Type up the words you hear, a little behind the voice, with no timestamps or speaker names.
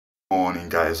morning,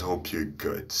 guys. Hope you're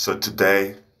good. So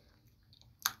today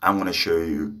I'm gonna show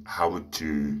you how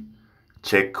to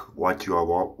check what you're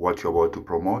about to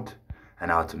promote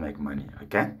and how to make money.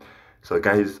 Okay. So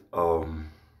guys,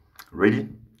 ready?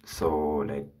 So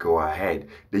like go ahead.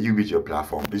 The UBJ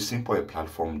platform is simply a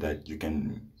platform that you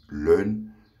can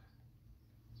learn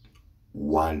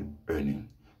while earning.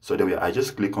 So the way I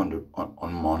just click on the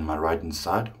on my right hand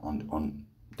side on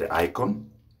the icon.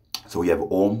 So we have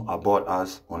home, about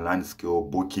us, online skill,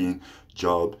 booking,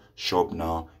 job, shop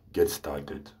now, get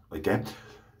started. Okay.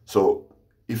 So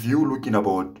if you're looking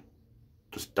about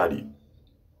to study,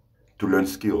 to learn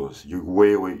skills, you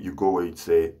go where it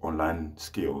say online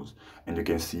skills, and you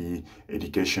can see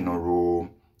educational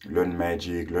room, learn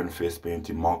magic, learn face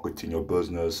painting, marketing your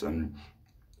business, and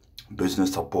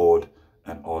business support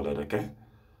and all that. Okay.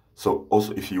 So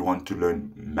also if you want to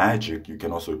learn magic, you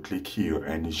can also click here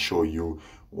and it show you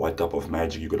what type of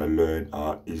magic you're gonna learn.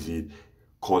 Is it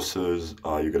courses?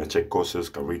 You're gonna check courses,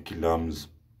 curriculums.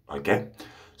 Okay.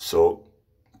 So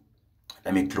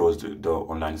let me close the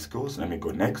online skills. Let me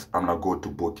go next. I'm gonna go to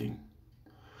booking.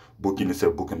 Booking is a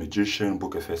book a magician,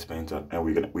 book a face painter,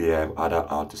 and we have other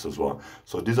artists as well.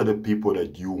 So these are the people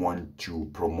that you want to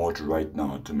promote right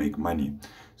now to make money.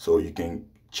 So you can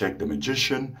check the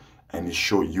magician and it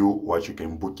show you what you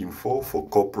can book him for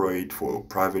corporate, for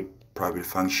private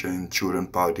function, children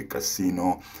party,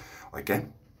 casino. Okay.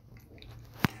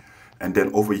 And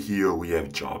then over here we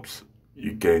have jobs.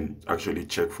 You can actually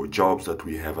check for jobs that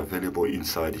we have available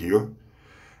inside here.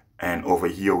 And over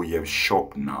here we have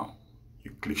shop now.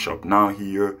 You click shop now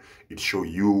here, it shows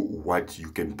you what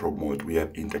you can promote. We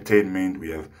have entertainment,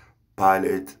 we have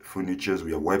pallet, furnitures,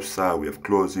 we have website, we have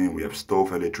clothing, we have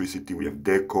stove, electricity, we have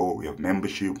decor, we have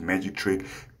membership, magic trick,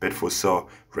 pet for sale,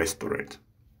 restaurant.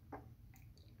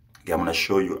 Okay, I'm gonna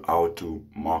show you how to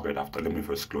market after. Let me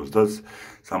first close this.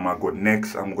 So I'm gonna go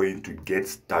next. I'm going to get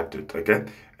started. Okay,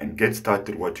 and get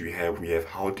started. What we have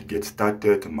how to get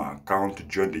started, my account, to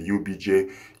join the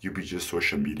UBJ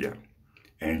social media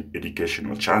and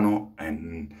educational channel.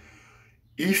 And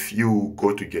if you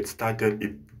go to get started,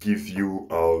 it gives you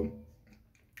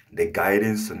the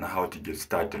guidance on how to get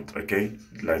started. Okay,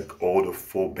 like all the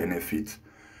 4 benefits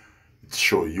it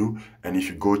show you. And if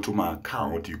you go to my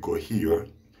account, you go here,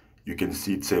 you can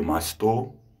see it say my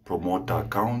store, promote the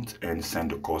account, and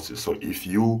send the courses. So if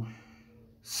you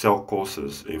sell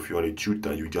courses, if you're a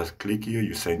tutor, you just click here,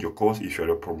 you send your course. If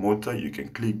you're a promoter, you can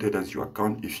click that as your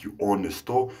account. If you own a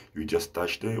store, you just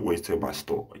touch there where it say my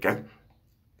store. Okay.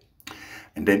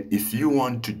 And then if you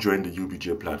want to join the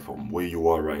UBJ platform where you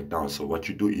are right now, so what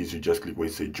you do is you just click where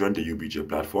it say join the UBJ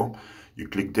platform. You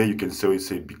click there, you can see where it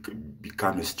say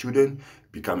become a student,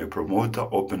 become a promoter,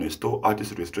 open a store,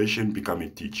 artist registration, become a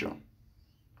teacher.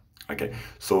 Okay,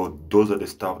 so those are the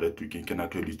stuff that you can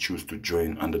actually choose to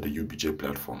join under the UBJ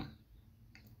platform.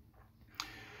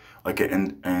 Okay,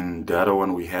 and the other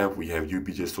one we have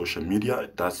UBJ social media.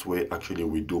 That's where actually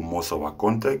we do most of our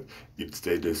contact. It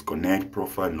says connect,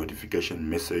 profile, notification,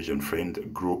 message, and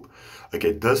friend group.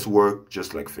 Okay, this work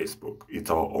just like Facebook. It's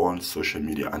our own social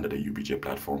media under the UBJ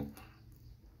platform.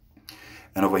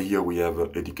 And over here we have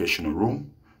an educational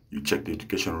room. You check the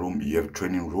education room, you have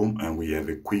training room, and we have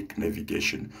a quick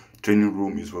navigation. Training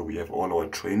room is where we have all our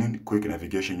training. Quick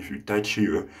navigation, if you touch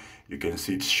here, you can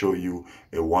see it show you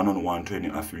a one-on-one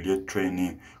training, affiliate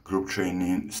training, group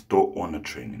training, store owner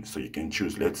training. So you can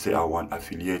choose, let's say I want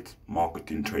affiliate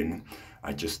marketing training.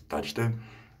 I just touch them.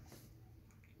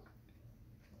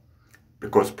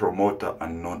 Because promoter are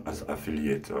known as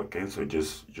affiliate, okay? So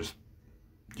just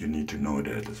you need to know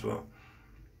that as well.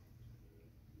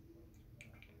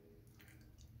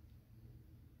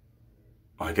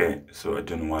 Okay, so I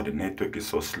don't know why the network is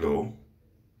so slow.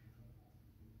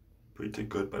 Pretty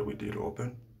good, but we did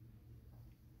open.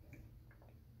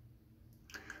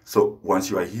 So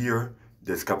once you are here,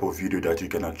 there's a couple of videos that you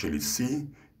can actually see.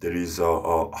 There is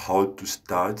how to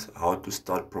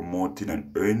start promoting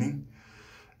and earning.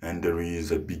 And there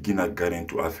is a beginner guide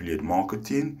into affiliate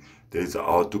marketing. There is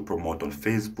how to promote on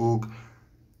Facebook,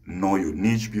 know your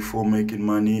niche before making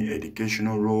money,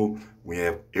 educational role. We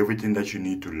have everything that you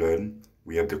need to learn.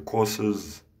 We have the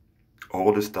courses,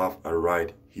 all the stuff are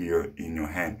right here in your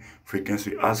hand.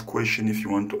 Frequency, ask question if you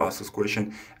want to ask us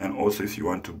question, and also if you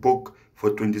want to book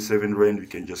for 27 Rand, you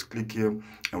can just click here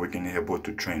and we can be able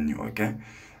to train you. Okay,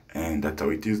 and that's how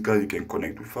it is, guys. You can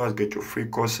connect with us, get your free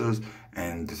courses,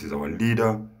 and this is our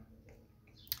leader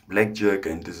Blackjack,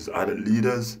 and this is other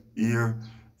leaders here,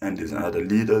 and there's other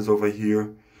leaders over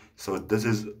here. So this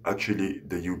is actually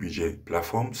the UBJ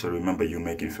platform. So remember, you're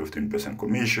making 15%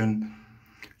 commission,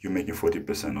 you're making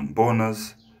 40% on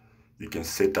bonus. You can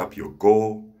set up your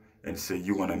goal, and say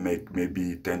you want to make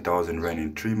maybe 10,000 Rand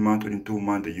in 3 months or in 2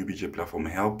 months, the UBJ platform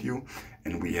help you.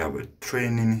 And we have a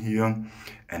training here,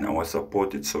 and our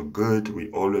support is so good. We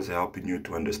always helping you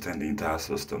to understand the entire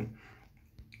system.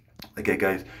 Okay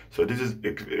guys, so this is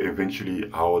eventually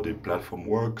how the platform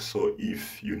works. So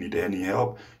if you need any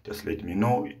help, just let me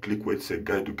know. Click where it says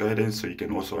guide to guidance, so you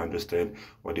can also understand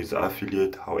what is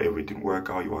affiliate, how everything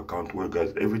works, how your account works.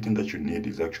 Guys, everything that you need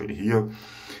is actually here.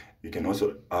 You can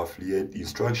also affiliate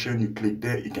instruction. You click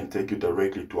there, it can take you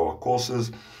directly to our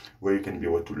courses where you can be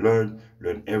able to learn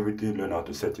everything, learn how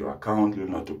to set your account,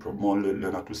 learn how to promote,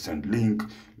 learn how to send link,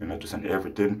 learn how to send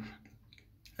everything.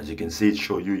 As you can see, it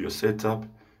show you your setup,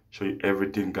 show you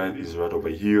everything, guys, is right over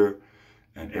here,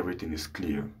 and everything is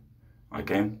clear.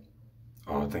 Okay,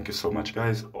 thank you so much,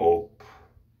 guys. Hope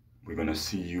we're gonna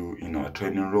see you in our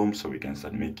training room so we can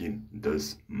start making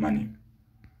this money.